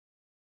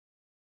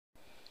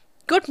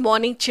Good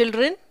morning,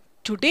 children.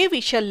 Today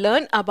we shall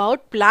learn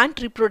about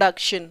plant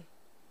reproduction.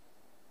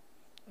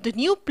 The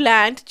new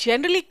plant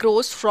generally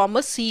grows from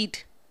a seed.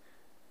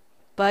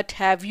 But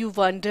have you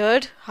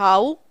wondered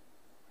how?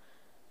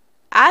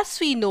 As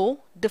we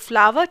know, the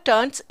flower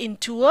turns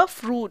into a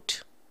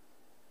fruit.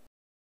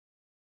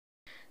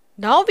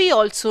 Now we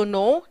also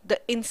know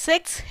the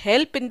insects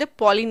help in the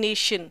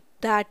pollination,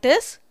 that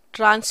is,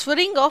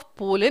 transferring of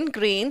pollen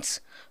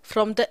grains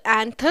from the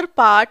anther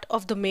part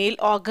of the male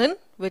organ,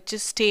 which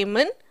is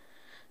stamen,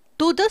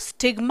 to the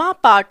stigma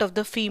part of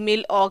the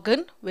female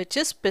organ, which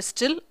is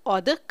pistil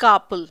or the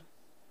carpel.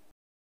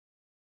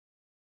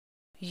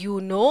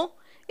 You know,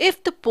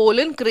 if the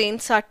pollen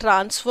grains are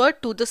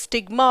transferred to the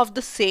stigma of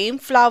the same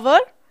flower,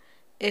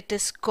 it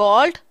is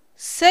called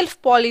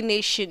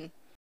self-pollination.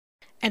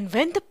 And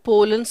when the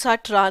pollens are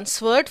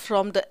transferred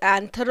from the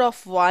anther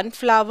of one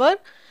flower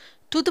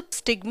to the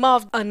stigma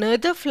of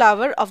another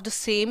flower of the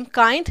same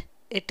kind,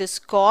 it is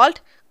called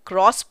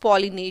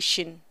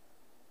cross-pollination.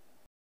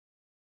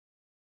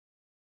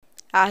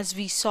 As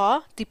we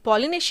saw, the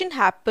pollination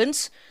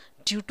happens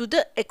due to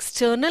the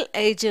external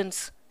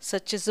agents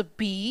such as a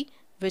bee,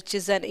 which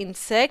is an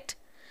insect.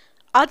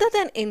 Other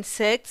than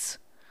insects,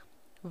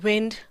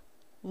 wind,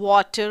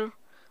 water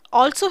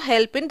also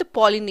help in the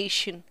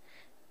pollination.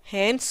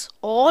 Hence,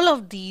 all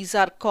of these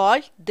are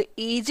called the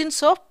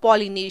agents of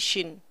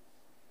pollination.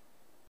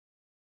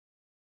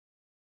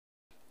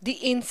 The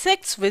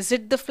insects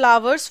visit the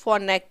flowers for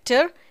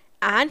nectar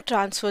and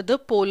transfer the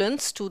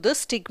pollens to the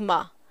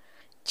stigma.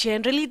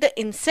 Generally, the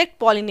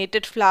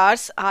insect-pollinated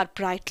flowers are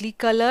brightly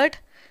colored,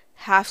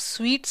 have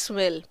sweet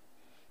smell.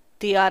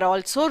 They are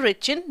also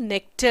rich in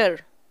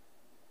nectar.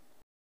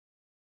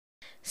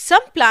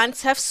 Some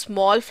plants have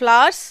small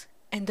flowers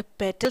and the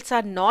petals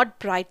are not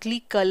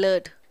brightly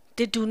colored.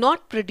 They do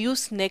not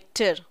produce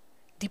nectar.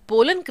 The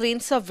pollen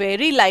grains are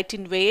very light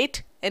in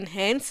weight and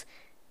hence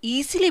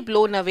easily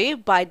blown away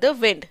by the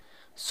wind.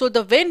 So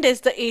the wind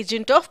is the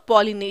agent of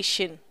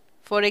pollination.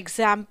 For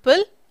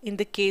example, in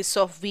the case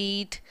of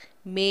wheat,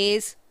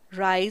 maize,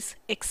 rice,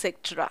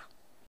 etc.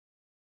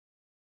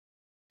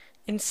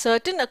 In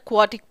certain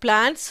aquatic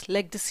plants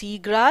like the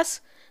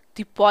seagrass,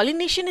 the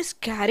pollination is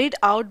carried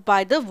out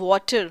by the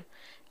water,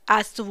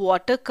 as the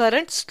water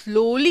current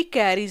slowly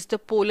carries the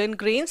pollen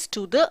grains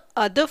to the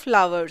other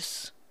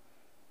flowers.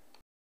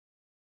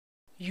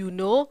 You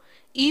know,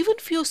 even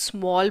few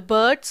small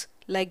birds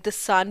like the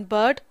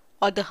sunbird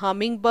or the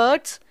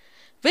hummingbirds,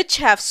 which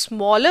have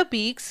smaller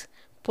beaks,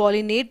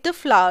 pollinate the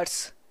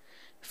flowers.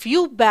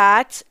 Few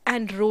bats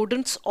and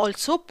rodents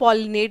also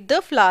pollinate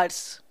the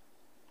flowers.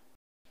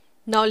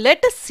 Now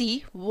let us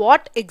see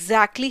what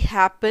exactly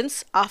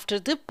happens after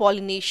the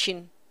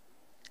pollination.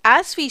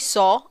 As we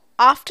saw,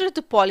 after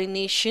the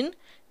pollination,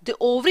 the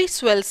ovary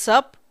swells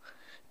up,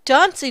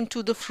 turns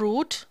into the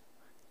fruit,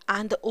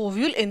 and the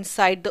ovule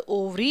inside the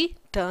ovary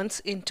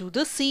turns into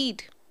the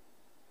seed.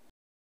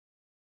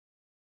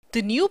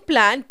 The new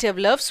plant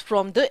develops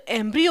from the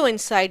embryo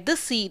inside the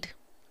seed.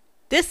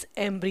 This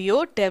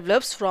embryo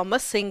develops from a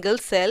single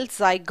cell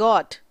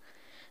zygote.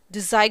 The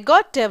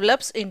zygote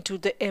develops into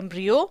the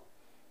embryo,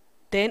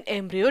 then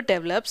embryo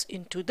develops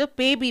into the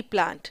baby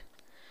plant.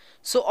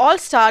 So all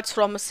starts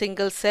from a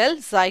single cell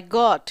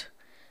zygote.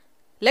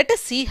 Let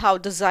us see how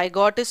the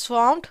zygote is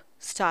formed,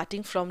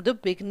 starting from the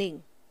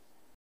beginning.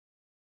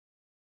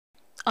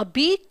 A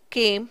bee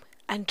came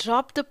and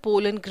dropped the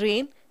pollen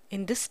grain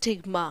in the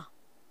stigma.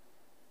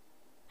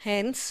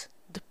 Hence,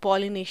 the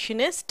pollination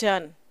is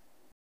done.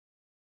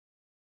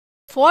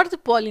 For the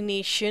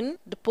pollination,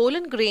 the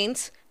pollen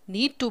grains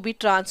need to be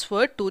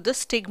transferred to the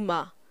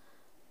stigma.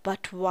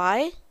 But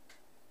why?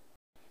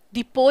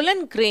 The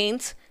pollen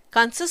grains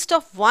consist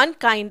of one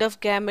kind of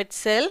gamete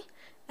cell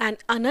and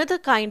another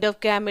kind of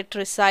gamete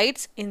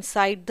resides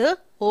inside the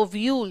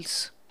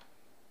ovules.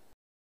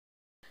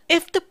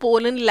 If the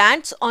pollen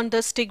lands on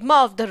the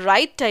stigma of the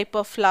right type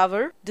of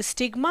flower, the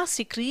stigma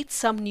secretes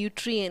some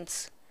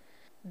nutrients.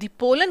 The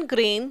pollen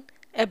grain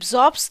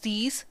absorbs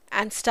these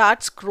and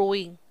starts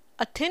growing.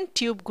 A thin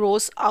tube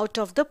grows out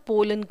of the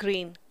pollen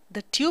grain.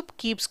 The tube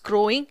keeps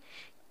growing,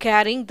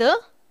 carrying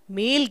the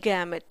male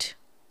gamete.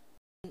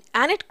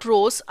 And it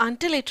grows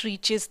until it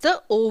reaches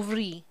the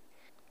ovary.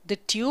 The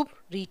tube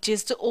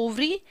reaches the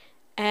ovary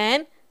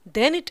and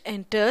then it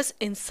enters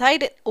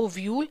inside an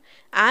ovule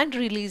and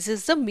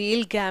releases the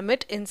male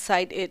gamete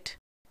inside it.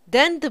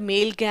 Then the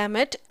male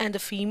gamete and the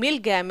female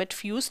gamete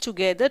fuse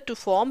together to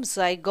form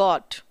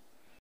zygote.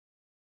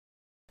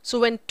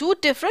 So when two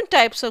different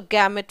types of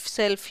gamete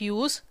cell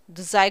fuse,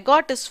 the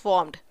zygote is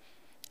formed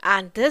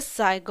and this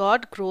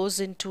zygote grows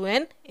into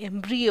an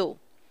embryo.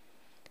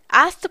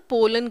 As the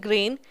pollen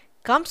grain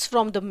comes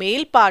from the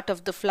male part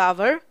of the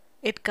flower,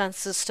 it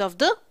consists of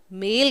the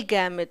male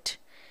gamete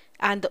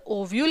and the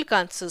ovule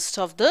consists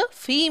of the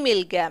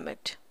female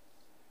gamete.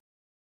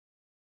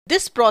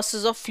 This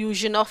process of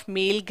fusion of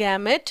male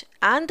gamete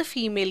and the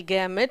female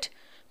gamete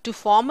to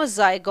form a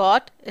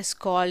zygote is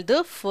called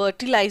the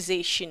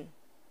fertilization.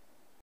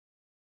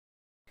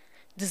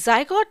 The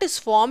zygote is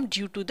formed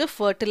due to the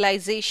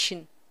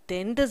fertilization.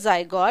 then the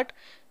zygote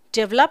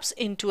develops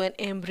into an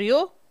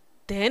embryo,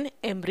 then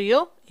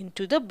embryo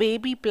into the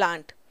baby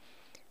plant.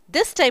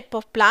 This type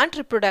of plant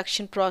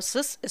reproduction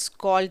process is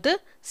called the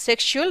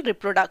sexual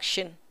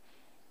reproduction.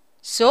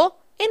 So,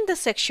 in the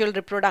sexual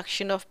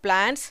reproduction of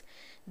plants,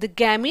 the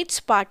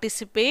gametes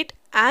participate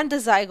and the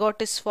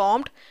zygote is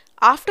formed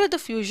after the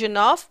fusion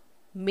of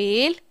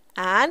male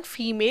and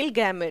female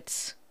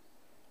gametes.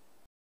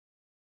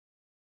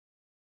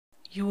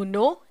 You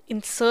know,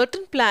 in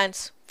certain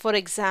plants, for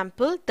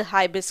example, the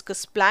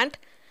hibiscus plant,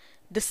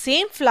 the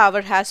same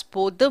flower has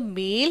both the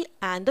male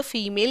and the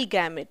female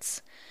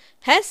gametes.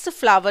 Hence, the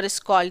flower is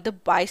called the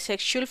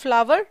bisexual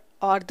flower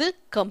or the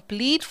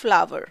complete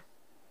flower.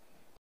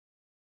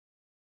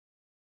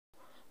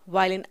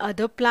 While in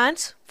other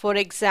plants, for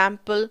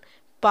example,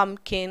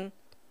 pumpkin,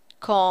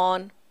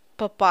 corn,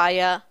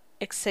 papaya,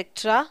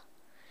 etc.,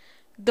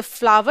 the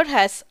flower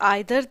has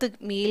either the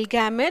male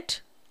gamete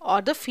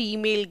or the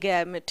female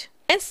gamete.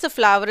 Hence, the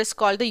flower is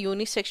called the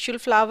unisexual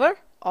flower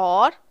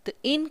or the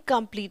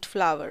incomplete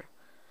flower.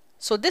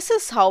 So, this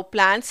is how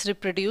plants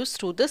reproduce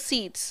through the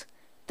seeds.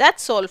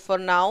 That's all for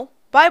now.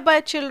 Bye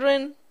bye,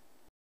 children.